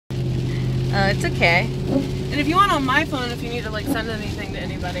It's okay. And if you want on my phone, if you need to like send anything to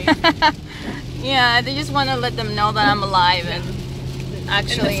anybody. Yeah, they just want to let them know that I'm alive and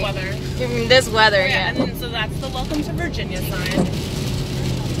actually In this weather. in this weather. Oh, Yeah. And then so that's the Welcome to Virginia sign.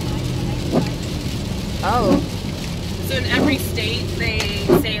 Oh. So in every state they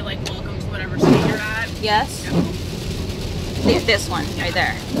say like welcome to whatever state you're at. Yes. Yeah. This one right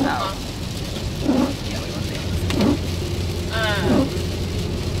there. Oh.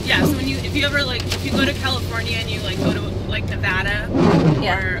 Yeah, so if you ever like, if you go to California and you like go to like Nevada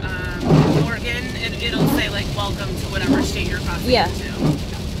or Oregon, it'll say like welcome to whatever state you're crossing into.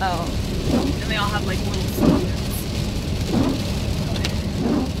 Oh. And they all have like little slogans.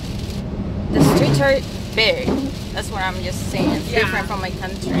 The streets are big. That's what I'm just saying. It's different from my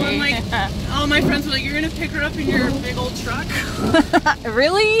country. Well, like, all my friends were like, you're gonna pick her up in your big old truck?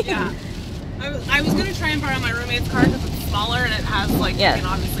 Really? Yeah. I was gonna try and borrow my roommate's car because it's smaller and it has like, you can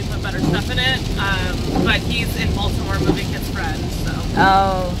obviously put better stuff in it. But he's in Baltimore moving his friend, so.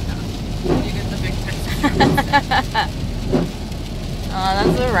 Oh. Yeah. You get the big picture. Oh,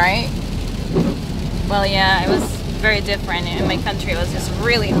 that's alright. Well, yeah, it was very different. In my country, it was just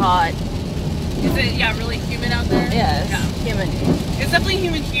really hot. Is it, really humid out there? Yes, humid. It's definitely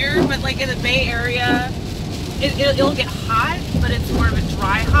humid here, but like in the Bay Area, it'll get hot, but it's more of a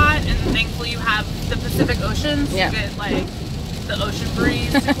dry hot, and thankfully you have the Pacific Ocean, so you get like the ocean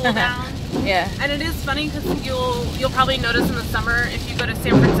breeze to cool down. Yeah. And it is funny because you'll probably notice in the summer, if you go to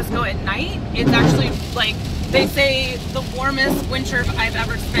San Francisco at night, it's actually like, they say the warmest winter I've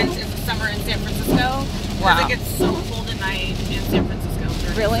ever spent is the summer in San Francisco. Wow. It gets so cold at night in San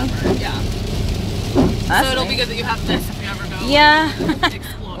Francisco during the summer. Yeah. That's so it'll be good that you have this if you ever go. Yeah.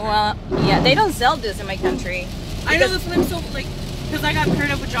 Explore. Well, yeah, they don't sell this in my country. I know, that's what I'm so like, because I got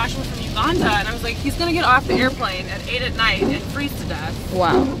paired up with Joshua from Uganda, and I was like, he's gonna get off the airplane at 8 at night and freeze to death.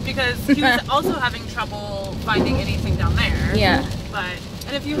 Wow. Because he was also having trouble finding anything down there. Yeah.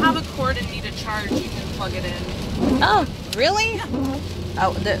 And if you have a cord and need a charge, you can plug it in. Oh, really? Yeah.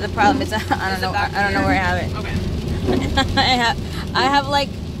 Oh, the problem is I don't know where I have it. Okay. I have like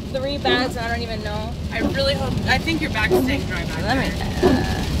 3 bags. I don't even know. I think your bag's staying dry back there.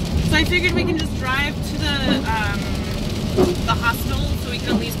 So I figured we can just drive to the hospital so we can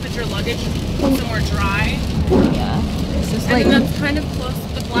at least put your luggage somewhere dry. Yeah. It's just and that's kind of close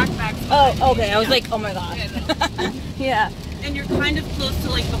to the black bags. Oh, okay. I was like, oh my god. Yeah. And you're kind of close to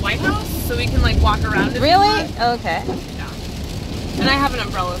like the White House, so we can like walk around. Really? Okay. Yeah. And I have an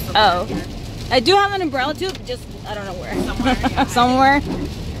umbrella. Here. I do have an umbrella too, just I don't know where. Somewhere. Yeah. Somewhere.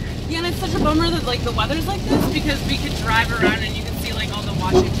 Yeah, and it's such a bummer that like the weather's like this because we could drive around and you can see like all the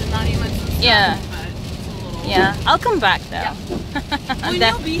Washington monuments and stuff. Yeah. But it's a little... Yeah. I'll come back though.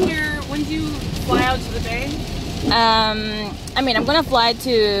 Yeah. Will you be here? When do you fly out to the Bay? I mean, I'm gonna fly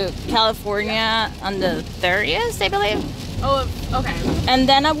to California on the 30th, I believe. Oh, okay. And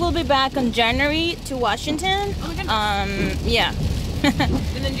then I will be back on January to Washington. Oh my goodness. Yeah.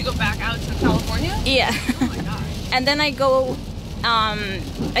 And then you go back out to California? Yeah. Oh my gosh. And then I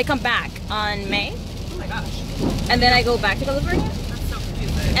come back on May. Oh my gosh. And then I go back to California. That's so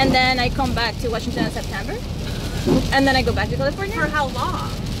confusing. And then I come back to Washington in September. And then I go back to California. For how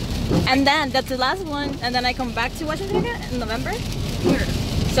long? And then, that's the last one. And then I come back to Washington again in November. Weird.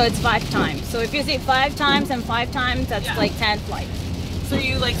 So it's 5 times. So if you say 5 times and 5 times, that's like 10 flights. So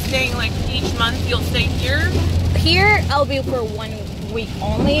you like staying like each month you'll stay here? Here, I'll be for 1 week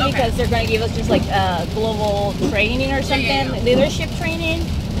only because they're going to give us just like global training or something, leadership training.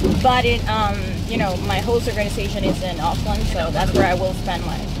 But it, you know, my host organization is in Auckland, so that's where I will spend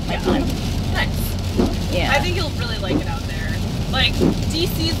my time. Nice. Yeah. I think you'll really like it out there. Like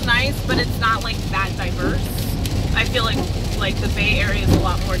DC is nice, but it's not like that diverse. I feel like the Bay Area is a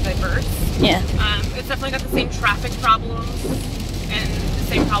lot more diverse. Yeah. It's definitely got the same traffic problems and the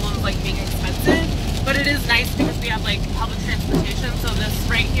same problems like being expensive. But it is nice because we have like public transportation. So this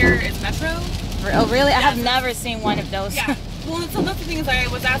right here is Metro. Oh really? I have never seen one of those. Yeah. Well, so that's the thing is I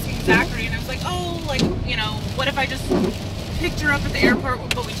was asking Zachary and I was like, oh, like, you know, what if I just picked her up at the airport,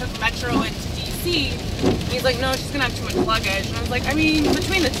 but we took Metro into DC? He's like, no, she's gonna have too much luggage. And I was like, I mean,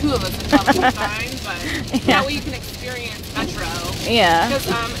 between the two of us, it's probably fine, but that way you can experience Metro. Yeah. Because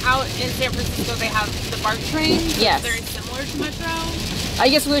out in San Francisco, they have the BART train. Yes. Very similar to Metro. I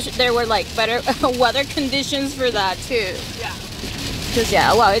just wish there were like better weather conditions for that too. Yeah. Because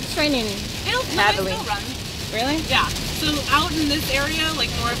wow, it's raining heavily. It'll run. Really? Yeah. So out in this area, like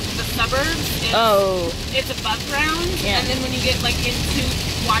more of the suburbs, it's above ground. Yeah. And then when you get like into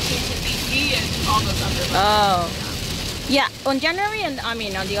Washington D.C., it all goes underground. Oh. Yeah, on January and I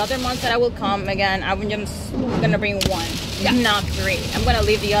mean on the other months that I will come again, I'm just gonna bring one, Yeah. not three. I'm gonna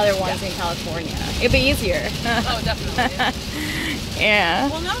leave the other ones in California. It'll be easier. Oh, definitely. Yeah.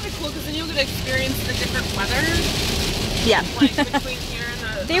 Well, that would be cool because then you'll get to experience the different weather, Yeah. like between here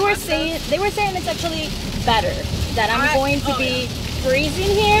and the. They were saying it's actually better that I'm going to oh, be freezing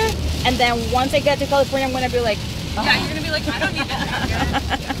here, and then once I get to California, I'm gonna be like, Yeah, you're gonna be like, I don't need that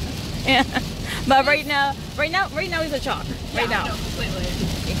jacket. yeah. But right now is a shock. Right Yeah, now. no, completely.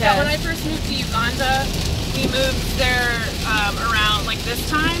 Because- Yeah, when I first moved to Uganda, we moved there around like this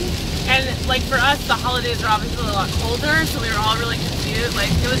time, and like for us, the holidays are obviously a lot colder, so we were all really confused.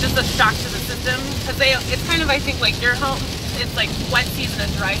 Like it was just a shock to the system because it's kind of I think like your home, it's like wet season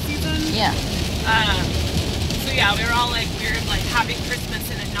and dry season. Yeah. So yeah, we were all like weird, like having Christmas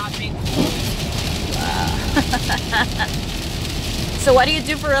and it not being cold. So what do you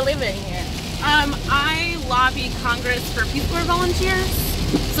do for a living here? I lobby Congress for Peace Corps volunteers.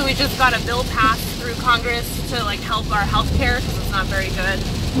 So we just got a bill passed through Congress to like help our healthcare because it's not very good.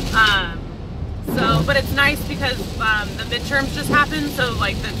 But it's nice because the midterms just happened, so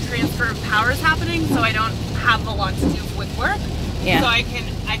like the transfer of power is happening. So I don't have a lot to do with work. Yeah. So I can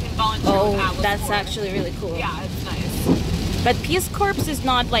volunteer. with Oh, Atlas that's Corps. actually really cool. Yeah, it's nice. But Peace Corps is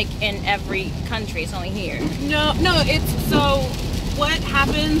not like in every country, it's only here. No, it's so what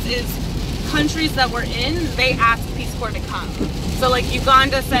happens is countries that we're in, they ask Peace Corps to come. So like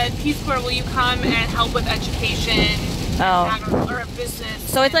Uganda said, Peace Corps, will you come and help with education or a business?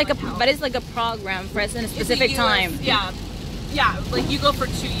 So it's and, like a, health. but it's like a program for a It's a specific US time. Yeah, like you go for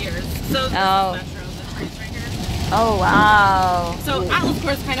 2 years. So this Oh. is Metro, the trees right here. Oh wow. So Atlas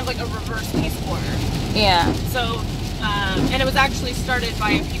Corps is kind of like a reverse Peace Corps. Yeah. So, and it was actually started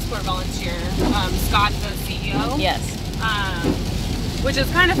by a Peace Corps volunteer, Scott, the CEO. Yes. Which is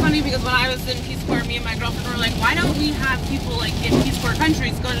kind of funny because when I was in Peace Corps, me and my girlfriend were like, why don't we have people like in Peace Corps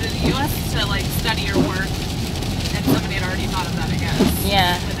countries go to the U.S. to like study or work? And somebody had already thought of that, I guess.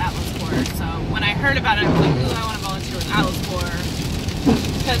 Yeah. With Atlas Corps. So when I heard about it, I was like, ooh, I want to volunteer with Atlas Corps.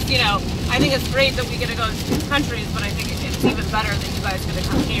 Because, you know, I think it's great that we get to go to these countries, but I think it's even better that you guys get to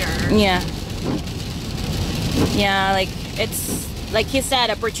come here. Yeah. Yeah, like it's like he said,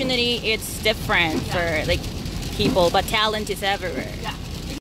 opportunity it's different for like people, but talent is everywhere. Yeah.